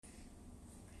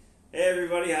Hey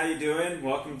everybody, how you doing?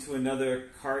 Welcome to another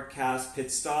Carcast pit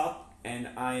stop, and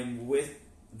I'm with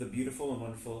the beautiful and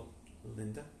wonderful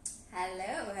Linda.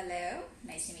 Hello.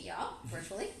 Nice to meet y'all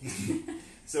virtually.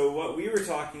 So what we were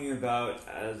talking about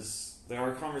as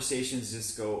our conversations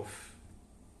just go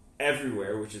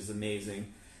everywhere, which is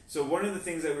amazing. So one of the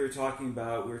things that we were talking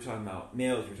about males, we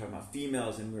were talking about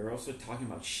females, and we were also talking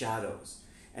about shadows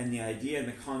and the idea and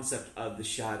the concept of the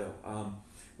shadow.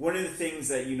 One of the things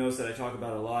that you notice that I talk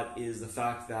about a lot is the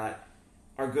fact that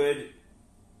our good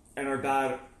and our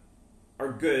bad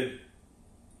are good.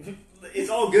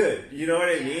 It's all good, you know what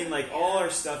I mean? Like all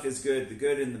our stuff is good, the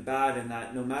good and the bad, and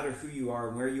that no matter who you are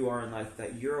and where you are in life,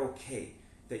 that you're okay,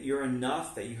 that you're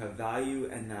enough, that you have value,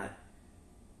 and that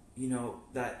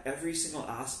that every single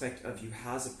aspect of you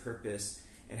has a purpose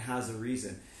and has a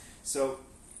reason. So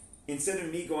instead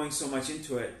of me going so much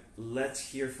into it, let's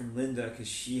hear from Linda because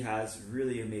she has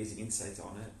really amazing insights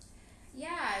on it.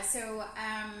 Yeah, so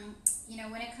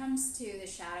when it comes to the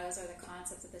shadows or the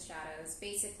concepts of the shadows,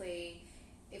 basically,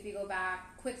 if we go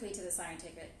back quickly to the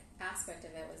scientific aspect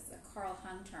of it, was the Carl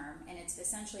Jung term, and it's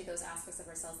essentially those aspects of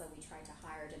ourselves that we try to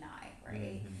hide or deny,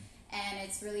 right? Mm-hmm. And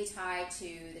it's really tied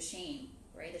to the shame,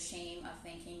 right? The shame of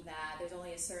thinking that there's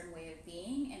only a certain way of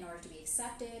being in order to be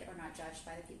accepted or not judged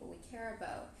by the people we care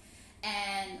about.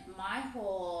 And my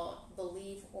whole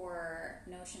belief or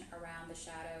notion around the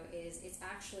shadow is it's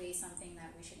actually something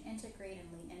that we should integrate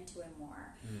and lean into it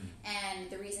more. And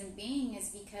the reason being is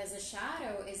because the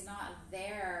shadow is not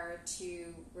there to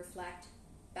reflect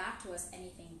back to us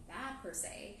anything bad per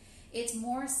se. It's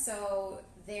more so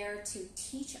there to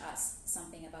teach us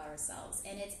something about ourselves.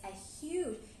 And it's a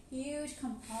huge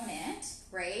component,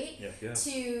 right? Yeah.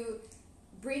 To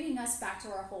bringing us back to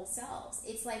our whole selves.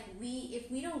 It's like if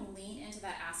we don't lean into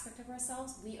that aspect of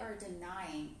ourselves, we are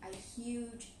denying a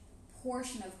huge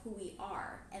portion of who we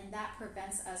are, and that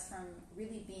prevents us from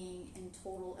really being in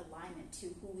total alignment to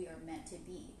who we are meant to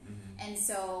be. Mm-hmm. And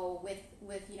so with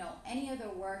any of the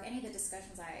work, any of the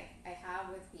discussions I have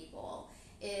with people,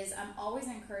 is I'm always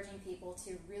encouraging people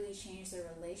to really change their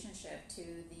relationship to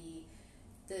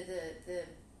the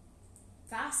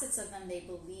facets of them they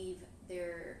believe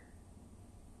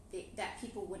that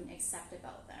people wouldn't accept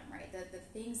about them, right? The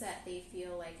things that they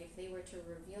feel like if they were to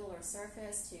reveal or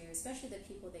surface to, especially the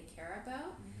people they care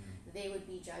about, mm-hmm. they would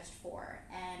be judged for.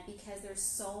 And because there's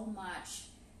so much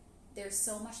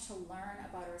to learn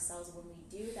about ourselves when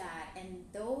we do that, and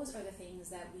those are the things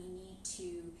that we need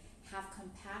to have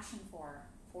compassion for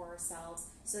ourselves,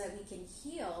 so that we can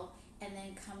heal and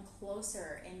then come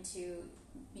closer into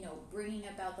bringing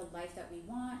about the life that we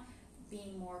want,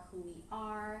 being more who we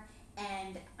are.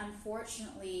 And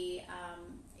unfortunately,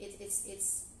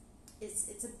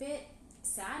 it's a bit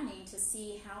saddening to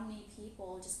see how many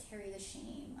people just carry the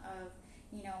shame of,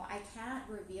 I can't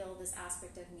reveal this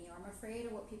aspect of me, or I'm afraid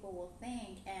of what people will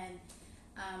think, and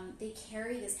they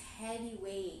carry this heavy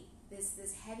weight,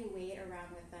 this heavy weight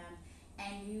around with them,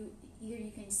 and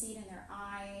you can see it in their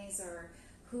eyes or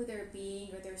who they're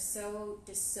being, or they're so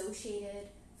dissociated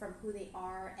from who they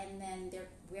are, and then they're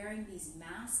wearing these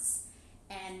masks.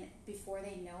 And before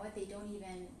they know it, they don't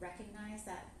even recognize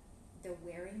that they're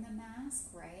wearing the mask,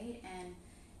 right? And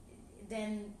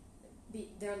then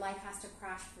their life has to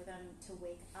crash for them to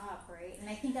wake up, right? And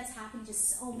I think that's happening to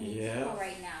so many people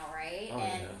right now, right?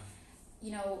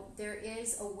 There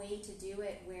is a way to do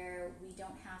it where we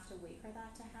don't have to wait for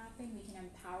that to happen. We can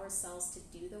empower ourselves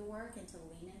to do the work and to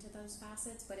lean into those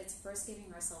facets, but it's first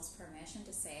giving ourselves permission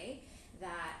to say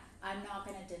that I'm not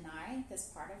going to deny this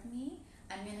part of me.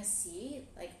 I'm going to see,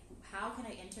 how can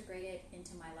I integrate it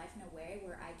into my life in a way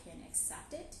where I can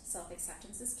accept it.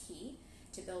 Self-acceptance is key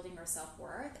to building our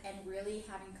self-worth and really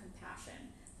having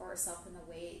compassion for ourselves in the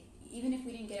way, even if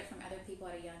we didn't get it from other people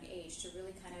at a young age, to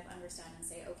really kind of understand and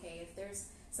say, okay, if there's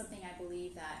something I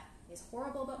believe that is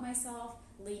horrible about myself,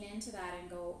 lean into that and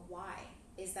go, why?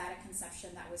 Is that a conception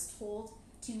that was told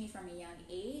to me from a young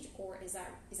age, or is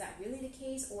that really the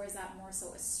case, or is that more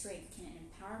so a strength? Can it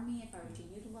empower me if I were to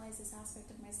utilize this aspect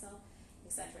of myself,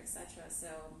 etc., etc.? So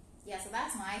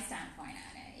that's my standpoint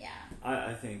on it.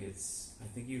 I think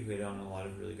you hit on a lot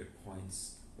of really good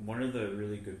points. One of the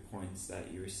really good points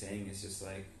that you were saying is just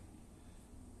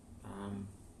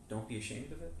don't be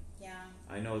ashamed of it. Yeah.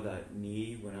 I know that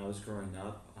me, when I was growing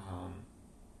up,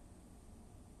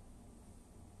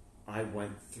 I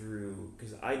went through,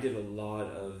 because I did a lot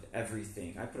of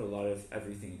everything. I put a lot of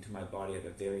everything into my body at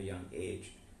a very young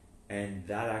age. And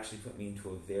that actually put me into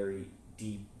a very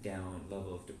deep down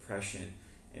level of depression.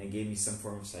 And it gave me some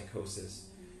form of psychosis.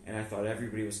 Mm-hmm. And I thought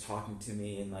everybody was talking to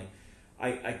me. And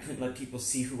I couldn't let people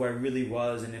see who I really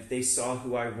was, and if they saw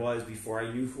who I was before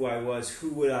I knew who I was,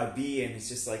 who would I be? And it's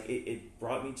just like it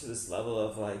brought me to this level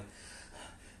of like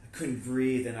I couldn't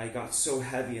breathe, and I got so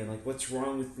heavy, and like, what's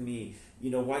wrong with me?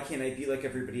 Why can't I be like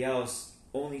everybody else?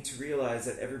 Only to realize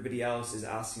that everybody else is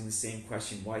asking the same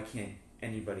question: why can't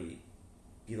anybody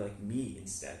be like me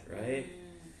instead, right?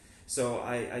 So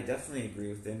I definitely agree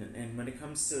with it. And when it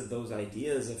comes to those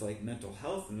ideas of like mental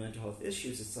health and mental health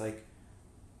issues, it's like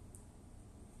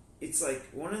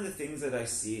one of the things that I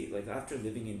see, like after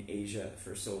living in Asia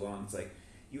for so long, it's like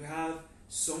you have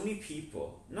so many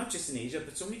people, not just in Asia,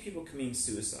 but so many people committing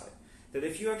suicide, that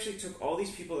if you actually took all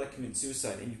these people that commit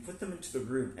suicide and you put them into the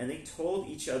room and they told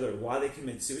each other why they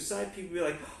commit suicide, people would be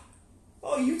like,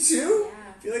 oh, you too?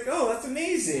 Yeah. Be like, oh, that's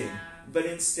amazing. Yeah. But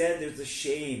instead there's the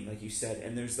shame, like you said,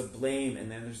 and there's the blame,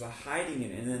 and then there's the hiding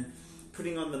it, and then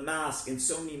putting on the mask, and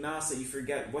so many masks that you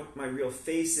forget what my real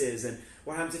face is, and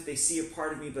what happens if they see a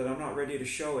part of me that I'm not ready to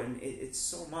show. And it's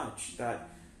so much that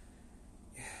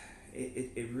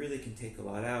it really can take a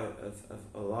lot out of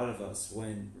a lot of us,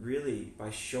 when really by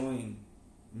showing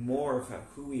more of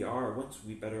who we are, once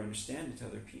we better understand it to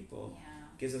other people,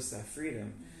 gives us that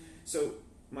freedom. So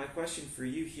my question for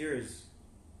you here is,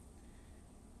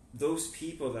 those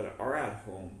people that are at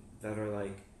home that are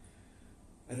like,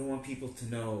 I don't want people to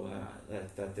know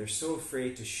that they're so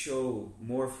afraid to show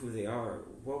more of who they are,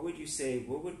 what would you say,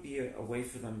 what would be a way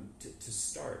for them to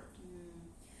start?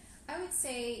 I would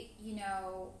say,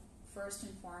 first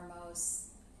and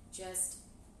foremost, just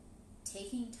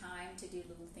taking time to do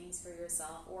little things for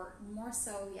yourself, or more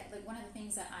so yet, like one of the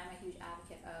things that I'm a huge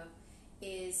advocate of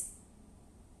is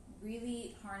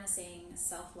really harnessing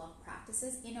self-love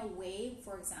practices in a way.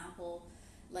 For example,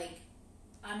 like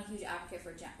I'm a huge advocate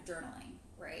for journaling,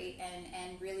 right?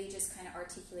 And really just kind of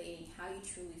articulating how you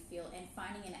truly feel and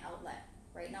finding an outlet,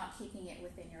 right? Not keeping it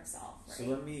within yourself, right? So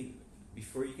let me,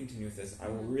 before you continue with this, I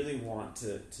really want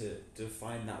to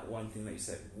define that one thing that you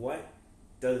said. What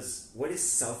is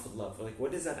self-love? Like,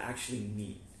 what does that actually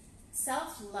mean?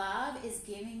 Self-love is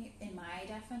giving, in my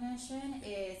definition,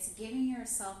 it's giving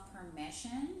yourself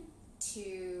permission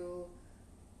to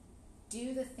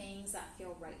do the things that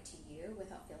feel right to you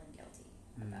without feeling guilty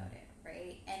about it,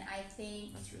 right? And I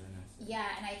think that's really nice. Yeah,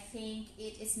 and I think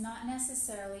it's not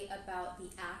necessarily about the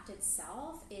act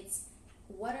itself. It's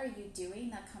what are you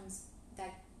doing that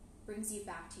brings you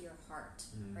back to your heart,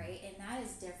 right? And that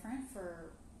is different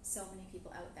for so many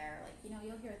people out there. Like,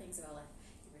 you'll hear things about like,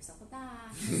 give yourself a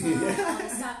bath, all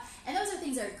this stuff, and those are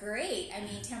things that are great. I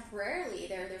mean, temporarily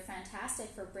they're fantastic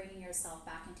for bringing yourself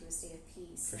back into a state of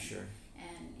peace, for sure,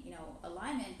 and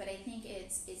alignment. But I think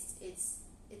it's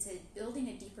building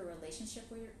a deeper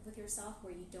relationship with yourself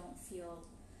where you don't feel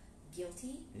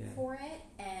guilty for it,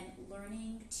 and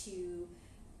learning to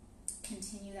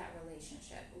continue that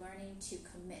relationship, learning to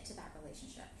commit to that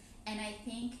relationship. And I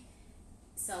think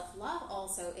self-love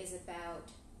also is about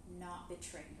not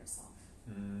betraying yourself,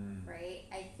 right?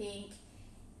 I think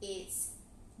it's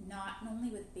not only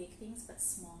with big things, but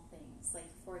small things. Like,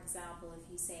 for example,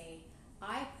 if you say,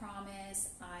 I promise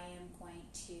I am going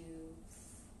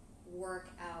to work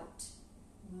out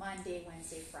Monday,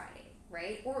 Wednesday, Friday,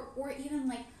 right? Or even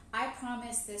like, I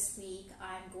promise this week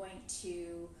I'm going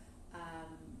to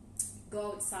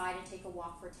go outside and take a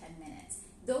walk for 10 minutes.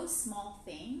 Those small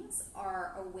things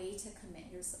are a way to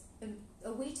commit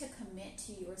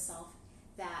to yourself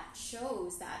that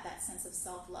shows that sense of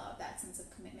self-love, that sense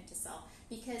of commitment to self.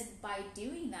 Because by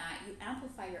doing that, you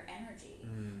amplify your energy,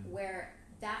 where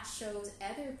that shows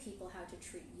other people how to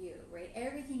treat you, right?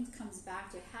 Everything comes back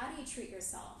to how do you treat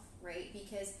yourself, right?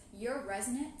 Because your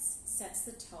resonance sets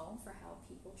the tone for how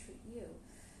people treat you.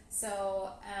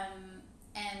 So,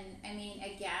 and I mean,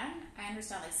 again, I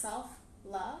understand like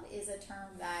self-love is a term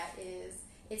that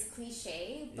it's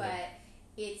cliche, but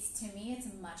to me, it's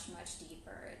much, much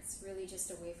deeper. It's really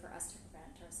just a way for us to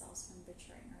prevent ourselves from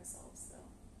betraying ourselves. So,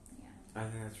 yeah. I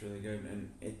think that's really good.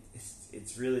 And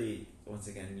it's really, once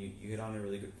again, you hit on a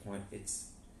really good point.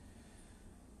 It's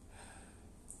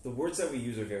the words that we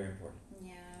use are very important.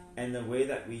 Yeah. And the way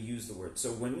that we use the words.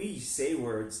 So when we say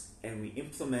words and we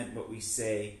implement what we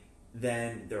say,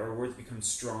 then our words become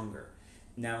stronger.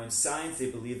 Now in science, they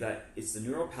believe that it's the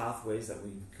neural pathways that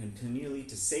we continually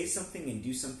to say something and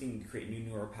do something to create new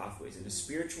neural pathways. In a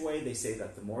spiritual way, they say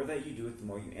that the more that you do it, the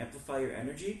more you amplify your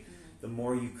energy, the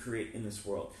more you create in this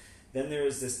world. Then there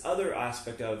is this other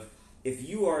aspect of, if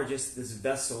you are just this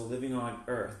vessel living on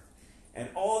earth, and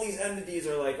all these entities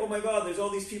are like, oh my God, there's all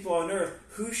these people on earth,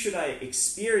 who should I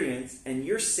experience? And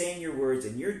you're saying your words,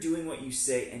 and you're doing what you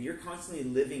say, and you're constantly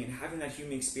living and having that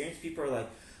human experience. People are like,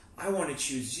 I want to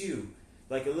choose you.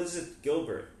 Like Elizabeth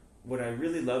Gilbert, what I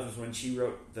really loved was when she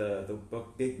wrote the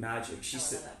book Big Magic. She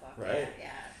said, love that book. right? Yeah.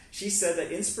 She said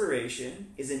that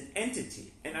inspiration is an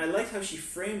entity. And I like how she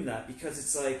framed that, because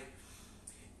it's like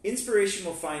inspiration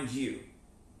will find you.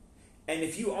 And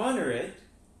if you honor it,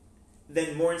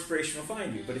 then more inspiration will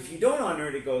find you. But if you don't honor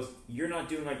it, it goes, you're not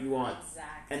doing what you want.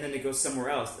 Exactly. And then it goes somewhere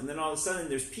else. And then all of a sudden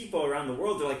there's people around the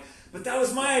world, they're like, but that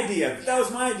was my idea. But that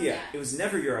was my idea. Yeah. It was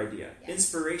never your idea. Yeah.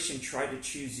 Inspiration tried to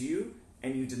choose you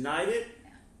and you denied it.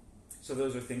 Yeah. So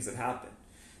those are things that happen.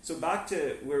 So back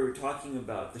to where we're talking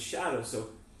about the shadow. So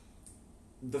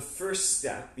the first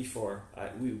step before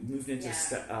we moved into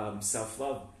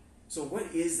self-love. So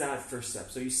what is that first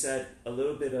step? So you said a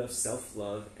little bit of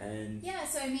self-love and... Yeah,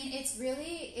 so I mean, it's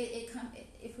really,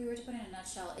 if we were to put it in a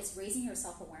nutshell, it's raising your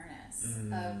self-awareness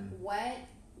of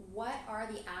what are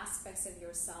the aspects of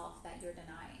yourself that you're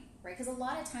denying, right? Because a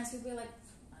lot of times people are like,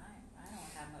 I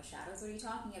don't have no shadows, what are you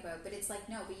talking about? But it's like,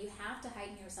 no, but you have to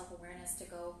heighten your self-awareness to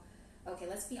go, okay,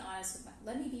 let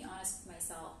me be honest with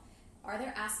myself. Are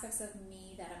there aspects of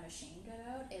me that I'm ashamed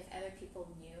about if other people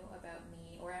knew about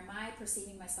me? Or am I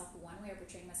perceiving myself one way or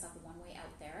portraying myself one way out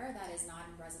there that is not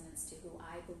in resonance to who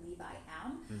I believe I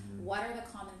am? What are the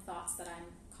common thoughts that I'm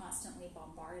constantly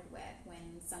bombarded with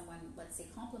when someone, let's say,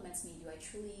 compliments me? Do I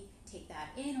truly take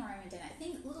that in, or am I in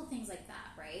denial? Little things like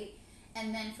that, right?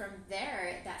 And then from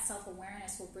there, that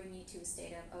self-awareness will bring you to a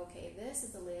state of, okay, this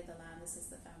is the lay of the land, this is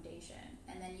the foundation.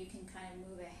 And then you can kind of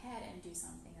move ahead and do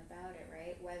something about it,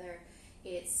 right? Whether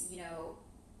it's,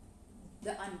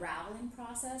 the unraveling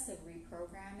process of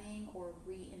reprogramming or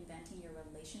reinventing your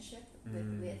relationship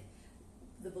with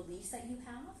the beliefs that you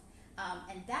have.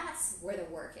 And that's where the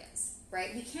work is,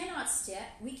 right? We cannot skip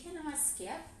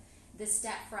the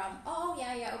step from,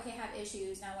 okay, I have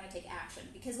issues, now I want to take action.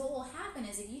 Because what will happen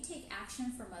is if you take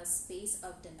action from a space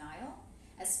of denial,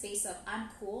 a space of I'm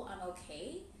cool, I'm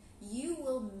okay, you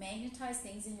will magnetize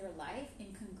things in your life in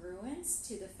congruence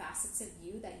to the facets of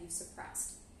you that you've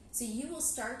suppressed. So you will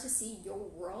start to see your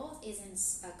world is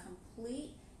in a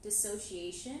complete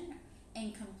dissociation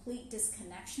and complete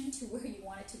disconnection to where you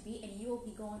want it to be, and you will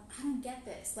be going, I don't get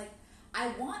this. Like, I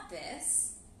want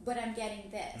this, but I'm getting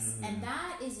this. And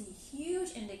that is a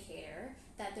huge indicator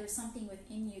that there's something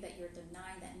within you that you're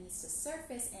denying that needs to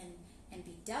surface and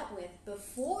be dealt with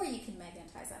before you can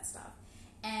magnetize that stuff.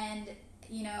 And,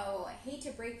 I hate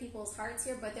to break people's hearts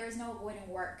here, but there's no avoiding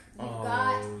work. You've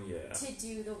got to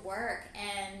do the work.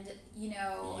 And,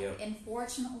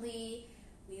 unfortunately,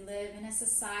 we live in a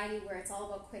society where it's all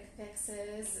about quick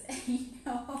fixes,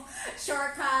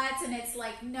 shortcuts, and it's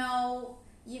like, no,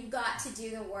 you've got to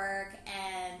do the work,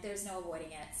 and there's no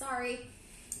avoiding it. Sorry.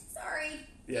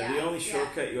 Yeah, the only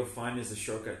shortcut you'll find is a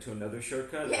shortcut to another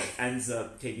shortcut that ends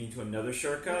up taking you to another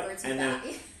shortcut, and then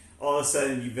all of a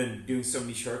sudden you've been doing so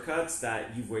many shortcuts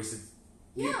that you've wasted.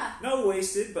 Not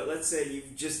wasted, but let's say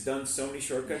you've just done so many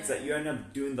shortcuts that you end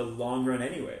up doing the long run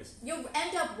anyways. You'll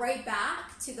end up right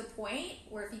back to the point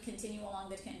where if you continue along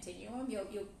the continuum,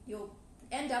 you'll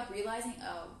end up realizing,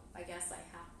 I guess I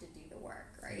have to do the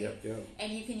work, right? Yep.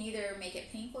 And you can either make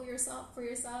it painful for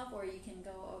yourself, or you can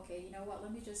go, okay, you know what?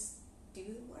 Let me just do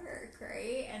the work,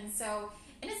 right? And it's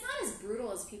not as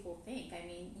brutal as people think. I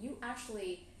mean, you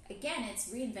actually, again, it's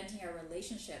reinventing our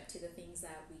relationship to the things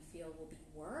that we feel will be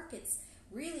work. It's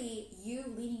really you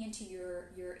leaning into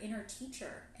your inner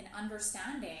teacher and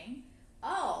understanding,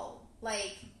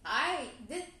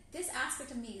 this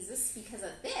aspect of me exists because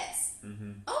of this.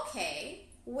 Okay,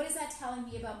 what is that telling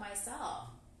me about myself?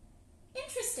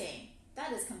 Interesting.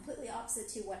 That is completely opposite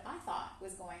to what I thought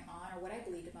was going on or what I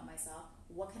believed about myself.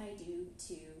 What can I do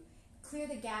to clear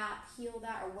the gap, heal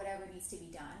that, or whatever needs to be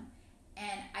done?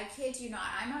 And I kid you not,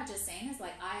 I'm not just saying this,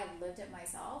 like, I have lived it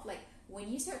myself. Like,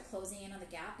 when you start closing in on the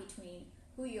gap between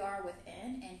who you are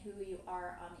within and who you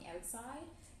are on the outside,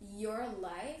 your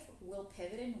life will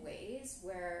pivot in ways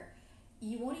where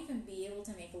you won't even be able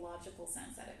to make logical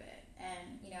sense out of it.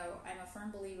 And, I'm a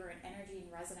firm believer in energy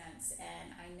and resonance,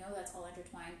 and I know that's all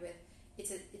intertwined with,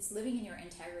 it's living in your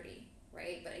integrity,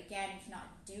 right? But again, you cannot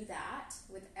do that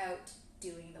without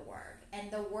doing the work,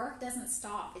 and the work doesn't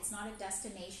stop. It's not a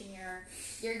destination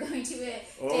you're going to it.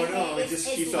 It just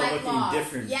keeps on looking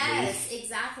different. Yes,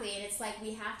 exactly. And it's like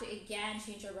we have to again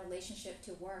change our relationship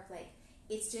to work. Like,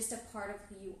 it's just a part of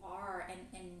who you are,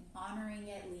 and honoring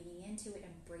it, leaning into it,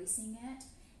 embracing it,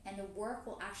 and the work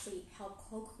will actually help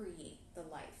co-create the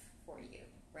life for you,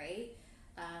 right?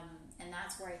 And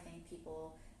that's where I think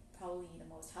people probably need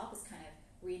the most help, is kind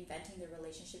of reinventing their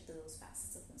relationship to those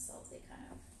facets of themselves they kind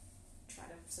of try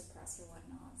to suppress or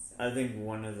whatnot. So. I think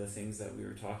one of the things that we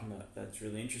were talking about that's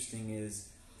really interesting is,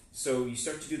 so you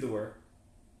start to do the work,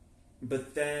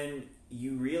 But then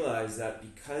you realize that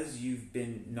because you've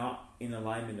been not in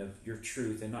alignment of your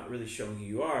truth and not really showing who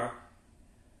you are,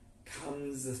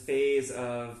 comes the phase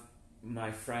of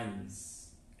my friends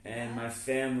and my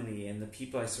family and the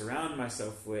people I surround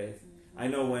myself with. I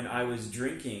know when I was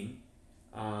drinking,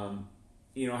 I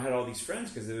had all these friends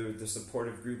because they were the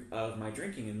supportive group of my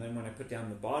drinking. And then when I put down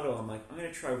the bottle, I'm like, I'm going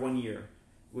to try 1 year,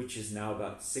 which is now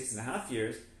about 6.5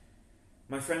 years.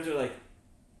 My friends are like,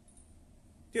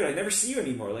 dude, I never see you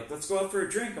anymore. Like, let's go out for a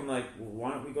drink. I'm like, well,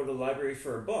 why don't we go to the library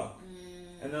for a book?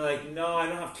 And they're like, no, I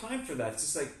don't have time for that. It's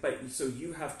just like, but so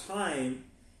you have time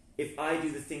if I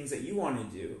do the things that you want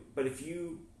to do. But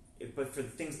but for the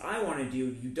things I want to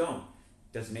do, you don't.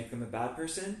 Doesn't make them a bad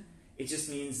person. It just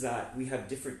means that we have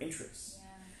different interests. Yeah.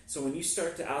 So when you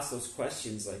start to ask those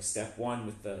questions, like step 1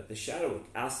 with the shadow work,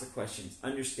 ask the questions,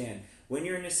 understand. When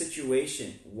you're in a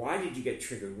situation, why did you get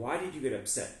triggered? Why did you get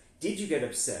upset? Did you get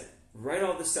upset? Write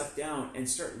all this stuff down and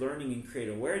start learning and create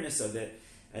awareness of it.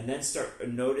 And then start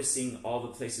noticing all the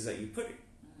places that you put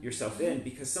yourself in,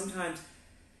 because sometimes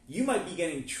you might be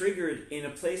getting triggered in a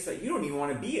place that you don't even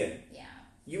want to be in. Yeah.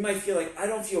 You might feel like, I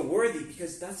don't feel worthy,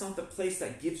 because that's not the place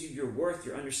that gives you your worth,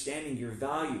 your understanding, your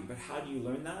value. But how do you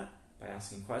learn that? By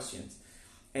asking questions.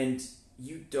 And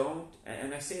you don't,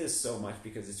 and I say this so much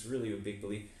because it's really a big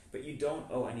belief, but you don't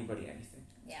owe anybody anything.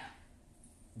 Yeah.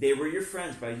 They were your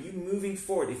friends. By you moving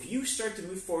forward, if you start to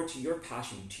move forward to your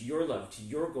passion, to your love, to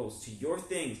your goals, to your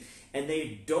things, and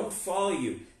they don't follow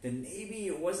you, then maybe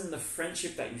it wasn't the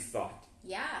friendship that you thought.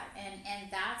 Yeah, and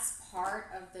that's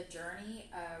part of the journey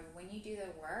of when you do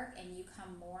the work and you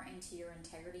come more into your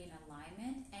integrity and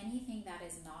alignment, anything that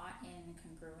is not in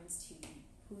congruence to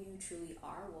who you truly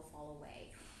are will fall away.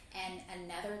 And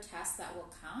another test that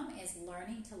will come is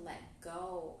learning to let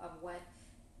go of what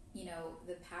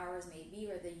the powers may be,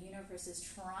 or the universe is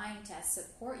trying to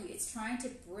support you. It's trying to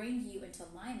bring you into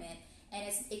alignment, and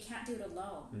it can't do it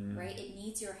alone, right? It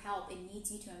needs your help. It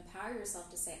needs you to empower yourself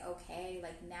to say, okay,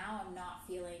 like now I'm not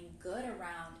feeling good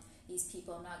around these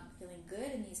people. I'm not feeling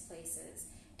good in these places.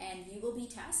 And you will be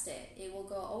tested. It will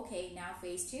go, okay, now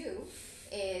phase 2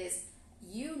 is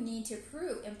you need to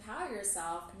empower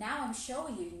yourself. Now I'm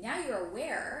showing you. Now you're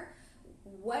aware.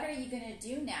 What are you going to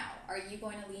do now? Are you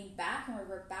going to lean back and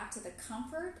revert back to the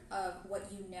comfort of what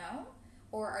you know?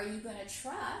 Or are you going to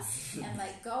trust and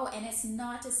let go? And it's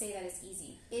not to say that it's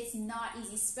easy. It's not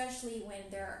easy, especially when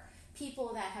there are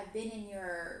people that have been in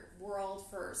your world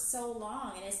for so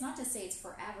long. And it's not to say it's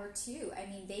forever, too. I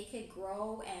mean, they could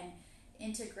grow and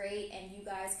integrate, and you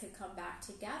guys could come back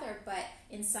together, but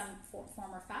in some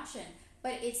form or fashion.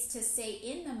 But it's to say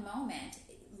in the moment,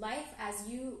 life as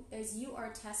you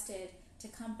are tested to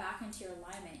come back into your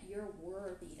alignment, your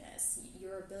worthiness,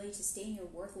 your ability to stay in your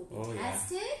worth will be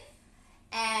tested. Yeah.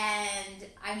 And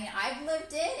I mean, I've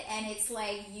lived it, and it's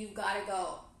like you've got to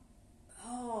go,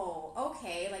 oh,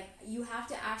 okay. Like you have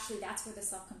to actually, that's where the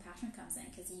self-compassion comes in,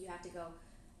 because you have to go,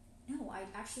 no, I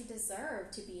actually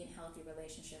deserve to be in healthy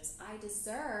relationships. I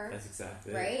deserve, that's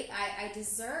exactly right? I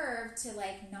deserve to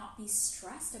like not be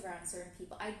stressed around certain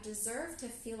people. I deserve to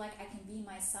feel like I can be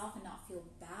myself and not feel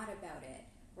bad about it,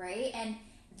 right? And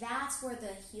that's where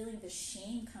the healing, the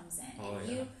shame comes in.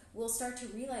 You will start to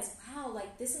realize, wow,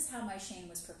 like this is how my shame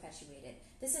was perpetuated.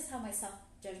 This is how my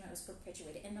self-judgment was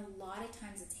perpetuated. And a lot of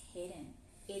times it's hidden.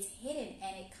 It's hidden,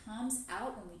 and it comes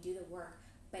out when we do the work.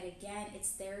 But again,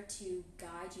 it's there to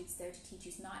guide you. It's there to teach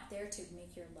you. It's not there to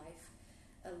make your life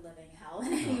a living hell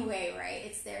in any way, right?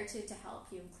 It's there to help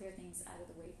you and clear things out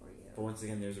of the way for you. But once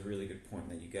again, there's a really good point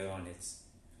that you get on. It's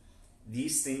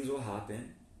these things will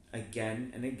happen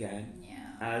again and again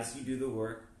as you do the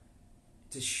work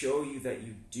to show you that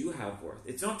you do have worth.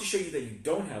 It's not to show you that you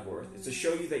don't have worth. It's to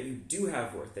show you that you do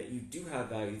have worth, that you do have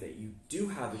value, that you do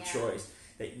have a choice,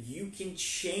 that you can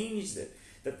change it.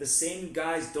 That the same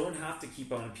guys don't have to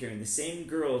keep on appearing, the same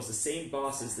girls, the same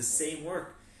bosses, the same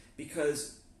work.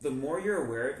 Because the more you're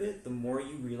aware of it, the more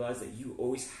you realize that you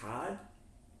always had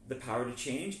the power to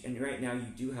change, and right now you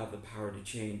do have the power to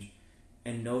change,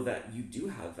 and know that you do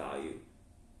have value.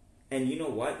 And you know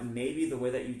what? Maybe the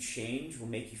way that you change will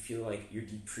make you feel like you're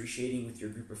depreciating with your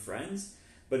group of friends,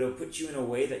 but it'll put you in a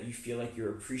way that you feel like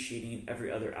you're appreciating in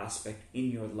every other aspect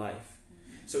in your life.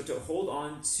 So to hold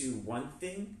on to one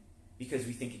thing because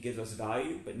we think it gives us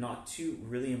value, but not to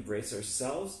really embrace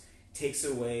ourselves, takes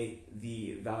away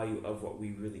the value of what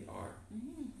we really are.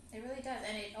 It really does.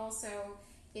 And it also,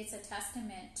 it's a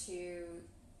testament to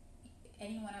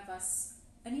any one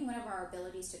of our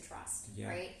abilities to trust,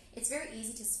 right? It's very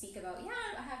easy to speak about,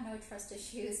 I have no trust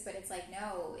issues, but it's like,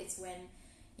 no, it's when,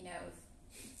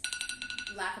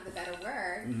 lack of a better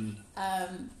word,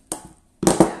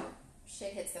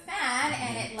 shit hits the fan,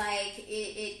 and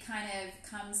it kind of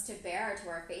comes to bear to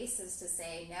our faces to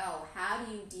say, no, how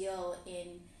do you deal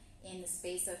in the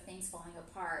space of things falling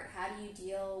apart? How do you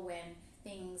deal when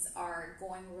things are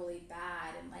going really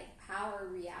bad, and like how are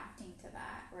we reacting to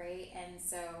that, right? And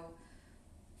so,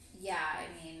 yeah,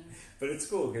 I mean, but it's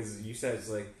cool because you said it's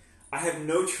like, I have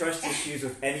no trust issues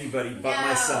with anybody but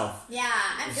myself. Yeah,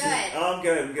 I'm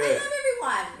good. I'm good. I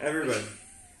love everyone. Everybody.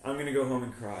 I'm gonna go home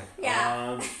and cry.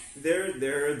 Yeah.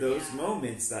 There are those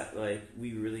moments that like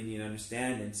we really need to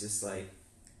understand. And it's just like,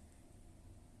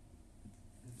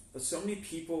 so many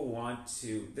people want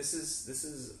to. This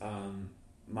is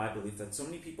my belief that so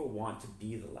many people want to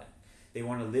be the light. They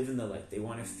want to live in the light. They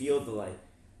want to feel the light.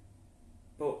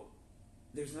 But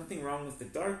there's nothing wrong with the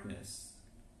darkness.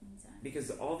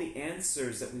 Because all the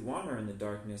answers that we want are in the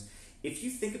darkness. If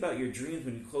you think about your dreams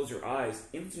when you close your eyes,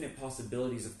 infinite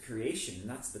possibilities of creation, and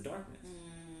that's the darkness.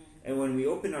 And when we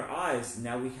open our eyes,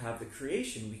 now we have the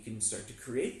creation. We can start to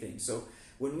create things. So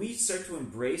when we start to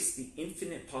embrace the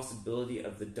infinite possibility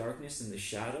of the darkness and the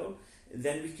shadow,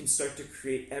 then we can start to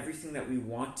create everything that we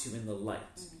want to in the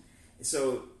light.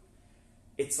 So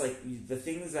it's like the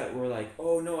things that were like,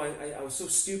 oh no, I was so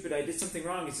stupid, I did something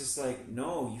wrong. It's just like,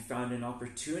 no, you found an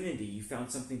opportunity, you found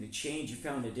something to change, you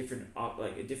found a different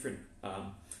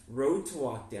road to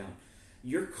walk down.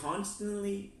 You're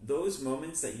constantly, those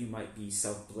moments that you might be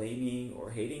self-blaming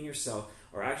or hating yourself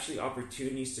are actually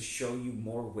opportunities to show you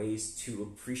more ways to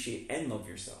appreciate and love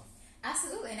yourself.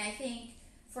 Absolutely. And I think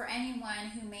for anyone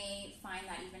who may find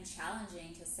that even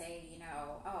challenging to say, you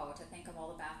know, oh, to think of all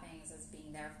the bad things as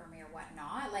being there for me or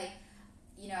whatnot, like,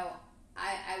 you know,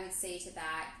 I would say to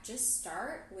that, just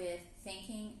start with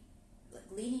thinking, like,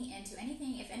 leaning into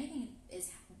anything. If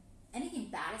anything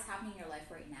bad is happening in your life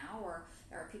right now, or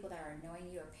there are people that are annoying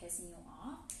you or pissing you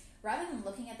off, rather than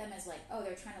looking at them as like, oh,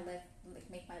 they're trying to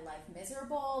make my life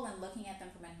miserable, and looking at them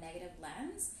from a negative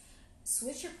lens,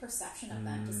 switch your perception of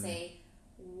them to say,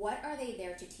 what are they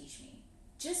there to teach me?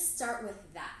 Just start with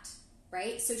that,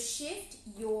 right? So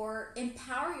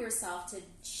empower yourself to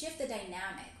shift the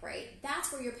dynamic, right?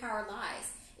 That's where your power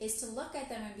lies, is to look at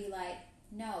them and be like,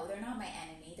 no, they're not my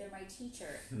enemy, they're my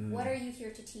teacher. What are you here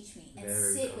to teach me? And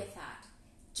sit with that.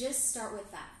 Just start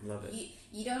with that. Love it.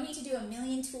 You don't need to do a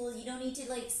million tools. You don't need to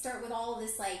like start with all of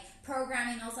this like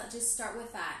programming and all that. Just start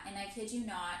with that. And I kid you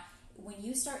not, when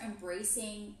you start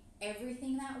embracing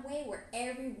everything that way, where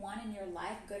everyone in your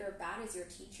life, good or bad, is your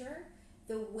teacher,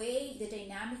 the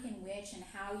dynamic in which and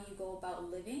how you go about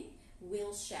living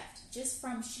will shift just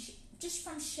from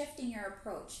shifting your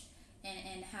approach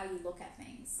and how you look at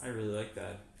things. I really like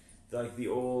that. Like the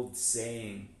old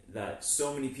saying that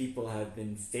so many people have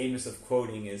been famous of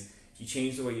quoting is, if you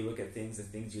change the way you look at things, the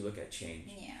things you look at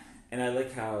change. Yeah. And I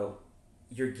like how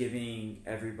you're giving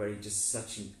everybody just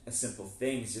such a simple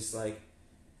thing. It's just like,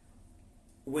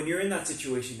 when you're in that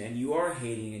situation and you are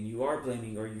hating and you are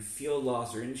blaming or you feel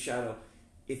lost or in shadow,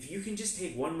 if you can just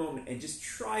take one moment and just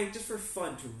try, just for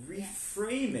fun, to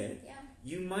reframe it,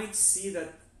 you might see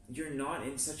that you're not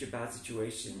in such a bad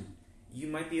situation. You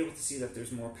might be able to see that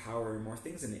there's more power and more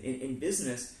things in it. In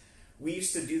business, we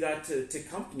used to do that to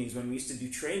companies when we used to do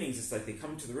trainings. It's like they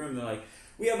come to the room and they're like,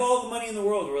 we have all the money in the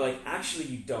world. We're like, actually,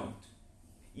 you don't.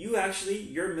 Your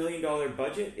 $1 million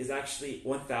budget is actually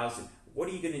 1,000. What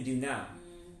are you going to do now?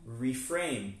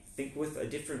 Reframe. Think with a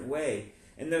different way.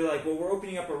 And they're like, well, we're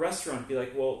opening up a restaurant. Be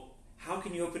like, well, how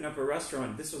can you open up a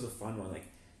restaurant? This was a fun one. Like,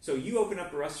 so you open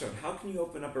up a restaurant. How can you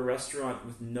open up a restaurant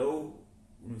with no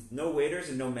waiters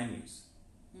and no menus?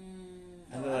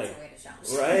 And they're like, a way to challenge.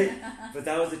 right? But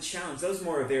that was a challenge. That was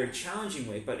more a very challenging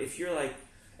way. But if you're like,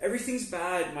 everything's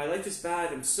bad, my life is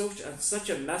bad, I'm such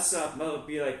a mess up, I'll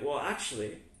be like, well,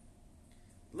 actually,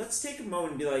 let's take a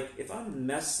moment and be like, if I'm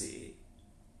messy,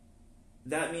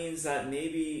 that means that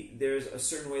maybe there's a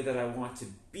certain way that I want to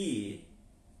be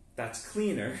that's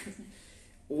cleaner.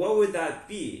 What would that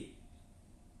be?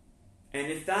 And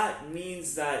if that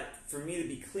means that for me to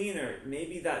be cleaner,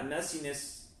 maybe that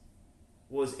messiness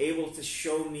was able to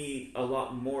show me a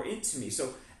lot more into me.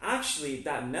 So actually,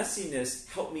 that messiness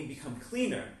helped me become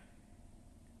cleaner,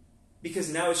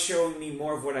 because now it's showing me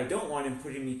more of what I don't want and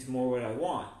putting me to more what I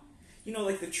want. You know,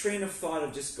 like the train of thought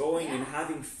of just going and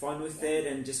having fun with it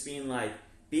and just being like,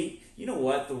 you know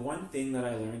what? The one thing that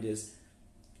I learned is,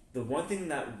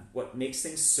 what makes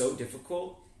things so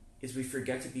difficult is we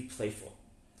forget to be playful.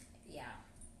 Yeah.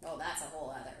 Well, that's a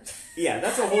whole other. Yeah,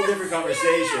 that's a whole different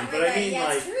conversation. But I mean,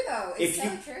 like, it's true though. It's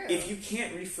true. If you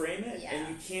can't reframe it and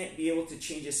you can't be able to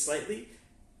change it slightly,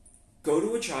 go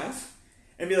to a child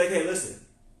and be like, hey, listen,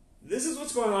 this is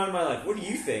what's going on in my life. What do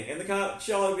you think? And the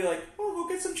child will be like, oh, go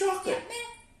get some chocolate. Yeah,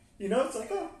 you know, it's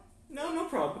like, oh, No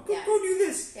problem. Yeah. Go do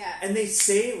this. Yeah. And they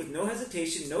say it with no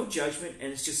hesitation, no judgment,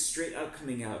 and it's just straight out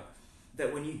coming out.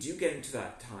 That when you do get into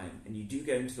that time and you do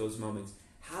get into those moments,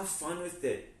 have fun with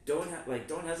it. Don't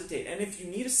hesitate. And if you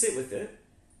need to sit with it,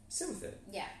 sit with it.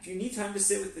 Yeah. If you need time to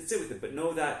sit with it, sit with it. But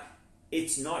know that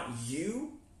it's not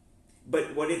you,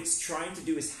 but what it's trying to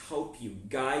do is help you,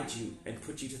 guide you, and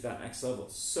put you to that next level.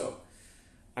 So,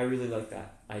 I really like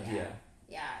that idea.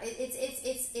 Yeah.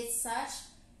 It's such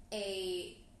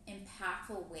a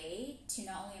impactful way to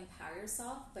not only empower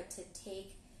yourself, but to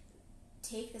take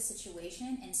the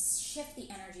situation and shift the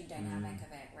energy dynamic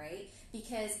of it, right?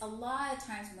 Because a lot of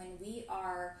times when we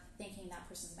are thinking that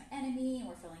person's my enemy and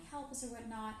we're feeling helpless or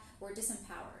whatnot, we're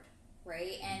disempowered,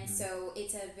 right? And so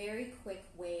it's a very quick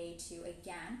way to,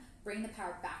 again, bring the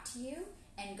power back to you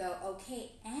and go,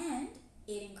 okay, and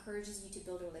it encourages you to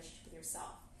build a relationship with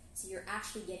yourself. So you're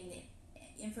actually getting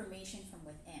the information from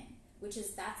within,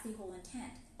 that's the whole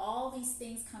intent. All these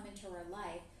things come into our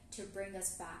life to bring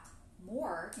us back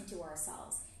more into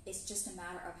ourselves. It's just a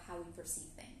matter of how we perceive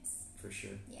things. For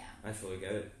sure. Yeah. I fully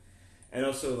get it. And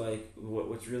also, like,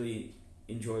 what's really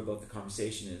enjoyable about the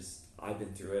conversation is I've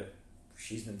been through it,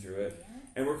 she's been through it,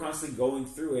 and we're constantly going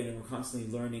through it, and we're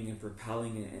constantly learning and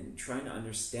propelling it and trying to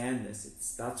understand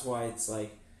this. That's why it's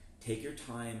like, take your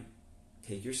time,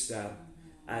 take your step.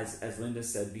 As Linda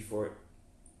said before,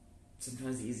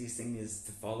 sometimes the easiest thing is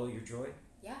to follow your joy.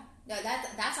 Yeah. No,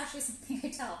 that's actually something I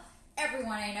tell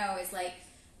everyone I know is like,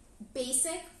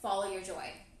 basic, follow your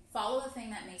joy. Follow the thing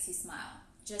that makes you smile.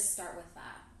 Just start with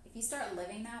that. If you start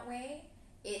living that way,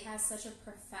 it has such a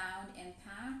profound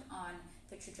impact on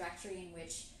the trajectory in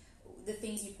which the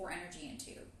things you pour energy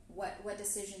into, what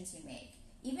decisions you make.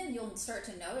 Even you'll start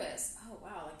to notice, oh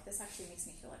wow, like this actually makes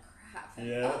me feel like crap.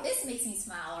 Yeah. Oh, this makes me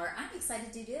smile, or I'm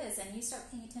excited to do this, and you start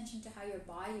paying attention to how your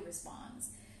body responds,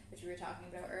 which we were talking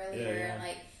about earlier, and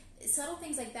like subtle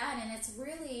things like that. And it's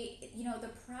really, the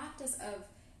practice of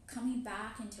coming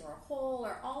back into our whole,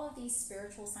 or all of these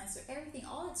spiritual science, or everything,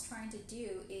 all it's trying to do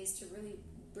is to really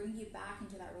bring you back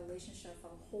into that relationship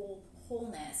of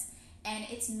wholeness. And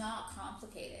it's not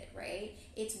complicated, right?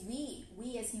 It's we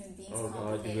as human beings. Oh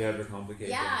God, do we ever complicate?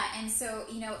 Yeah, and so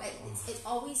it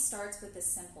always starts with the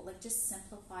simple. Like, just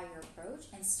simplify your approach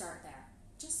and start there.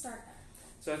 Just start there.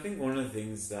 So I think one of the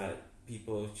things that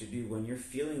people should do when you're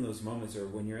feeling those moments, or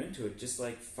when you're into it, just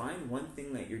like find one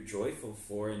thing that you're joyful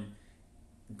for and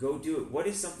go do it. What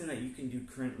is something that you can do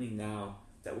currently now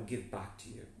that will give back to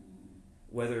you?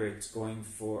 Whether it's going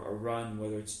for a run,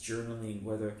 whether it's journaling,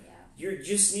 whether you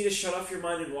just need to shut off your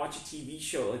mind and watch a TV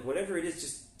show, like whatever it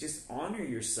is, just honor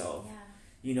yourself,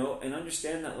 and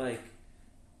understand that, like,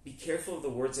 be careful of the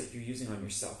words that you're using on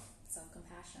yourself.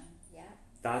 Self-compassion,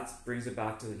 That brings it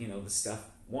back to, the step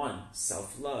one,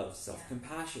 self-love,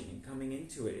 self-compassion, and coming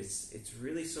into it. It's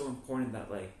really so important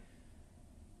that, like,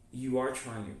 you are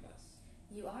trying your best.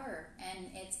 You are, and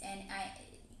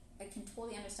I can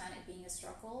totally understand it being a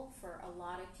struggle for a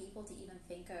lot of people to even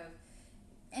think of.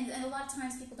 And a lot of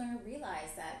times people don't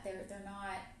realize that they're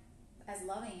not as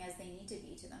loving as they need to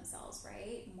be to themselves,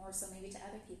 right? More so maybe to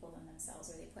other people than themselves,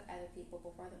 or they put other people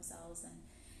before themselves,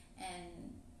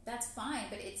 and that's fine.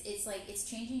 But it's like, it's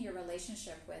changing your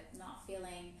relationship with not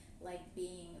feeling like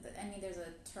being. There's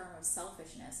a term of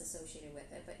selfishness associated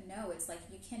with it, but no, it's like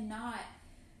you cannot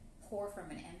pour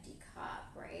from an empty cup,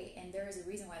 right? And there is a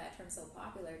reason why that term's so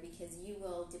popular, because you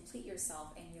will deplete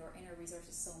yourself and your inner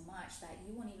resources so much that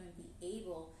you won't even be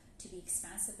able to be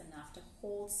expansive enough to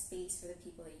hold space for the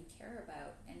people that you care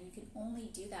about. And you can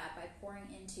only do that by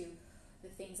pouring into the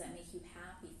things that make you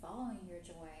happy, following your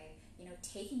joy,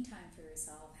 taking time for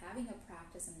yourself, having a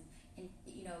practice, and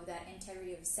that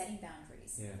integrity of setting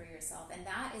boundaries for yourself. And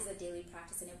that is a daily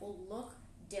practice, and it will look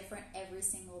different every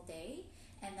single day.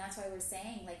 And that's why we're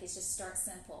saying, like, it's just start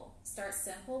simple. Start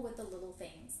simple with the little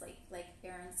things. Like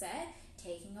Erin said,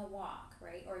 taking a walk,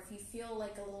 right? Or if you feel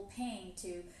like a little pain,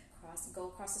 to go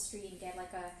across the street and get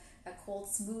like a cold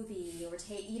smoothie, or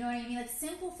take, you know what I mean? Like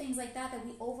simple things like that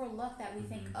we overlook, that we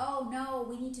think, oh no,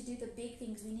 we need to do the big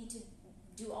things. We need to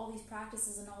do all these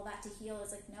practices and all that to heal.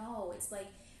 It's like, no, it's like,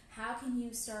 how can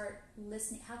you start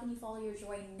listening? How can you follow your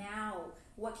joy now?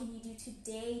 What can you do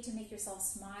today to make yourself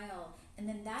smile? And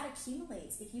then that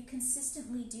accumulates. If you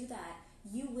consistently do that,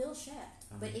 you will shift.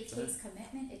 But it takes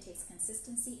commitment, it takes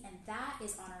consistency, and that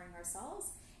is honoring ourselves.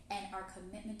 And our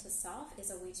commitment to self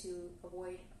is a way to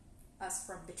avoid us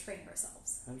from betraying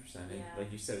ourselves. 100%.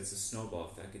 Like you said, it's a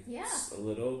snowball effect. It's a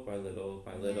little by little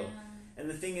by little. Yeah. And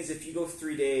the thing is, if you go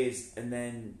 3 days and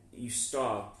then you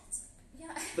stop,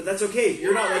 But that's okay.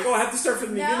 You're not like, oh, I have to start from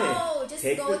the beginning. No, just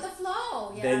go with the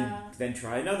flow. Yeah. Then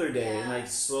try another day, and Yeah. like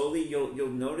slowly you'll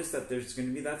notice that there's going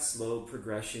to be that slow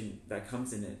progression that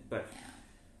comes in it. But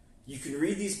you can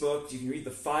read these books. You can read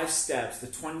the 5 steps, the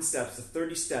 20 steps, the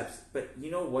 30 steps. But you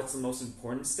know what's the most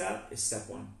important step? Is step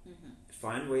 1.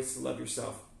 Find ways to love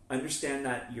yourself. Understand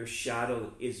that your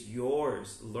shadow is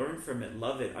yours. Learn from it,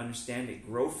 love it, understand it,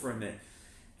 grow from it.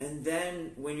 And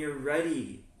then when you're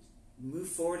ready, move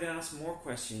forward and ask more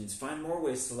questions. Find more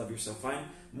ways to love yourself. Find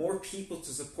more people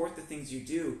to support the things you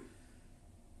do.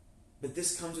 But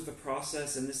this comes with a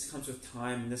process, and this comes with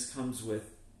time, and this comes with,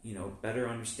 better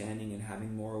understanding and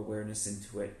having more awareness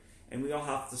into it. And we all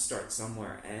have to start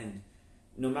somewhere. And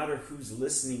no matter who's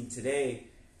listening today,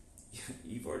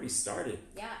 you've already started.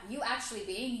 Yeah, you actually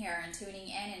being here and tuning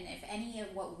in, and if any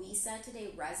of what we said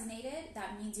today resonated,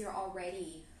 that means you're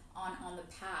already on the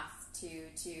path to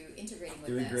integrating with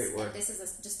Doing this. great work. And this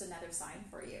is just another sign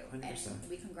for you. 100%. And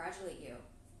we congratulate you.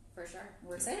 For sure.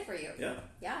 We're excited for you.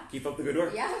 Yeah. Keep up the good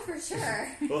work. Yeah, for sure.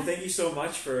 Well, thank you so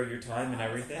much for your time and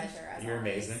everything. It's a pleasure, as You're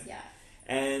always. amazing. Yeah.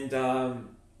 And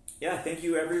thank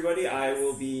you everybody. I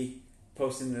will be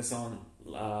posting this on.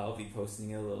 I'll be posting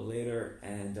it a little later.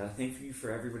 And thank you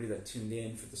for everybody that tuned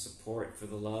in, for the support, for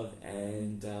the love,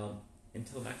 and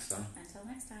until next time. Until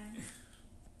next time.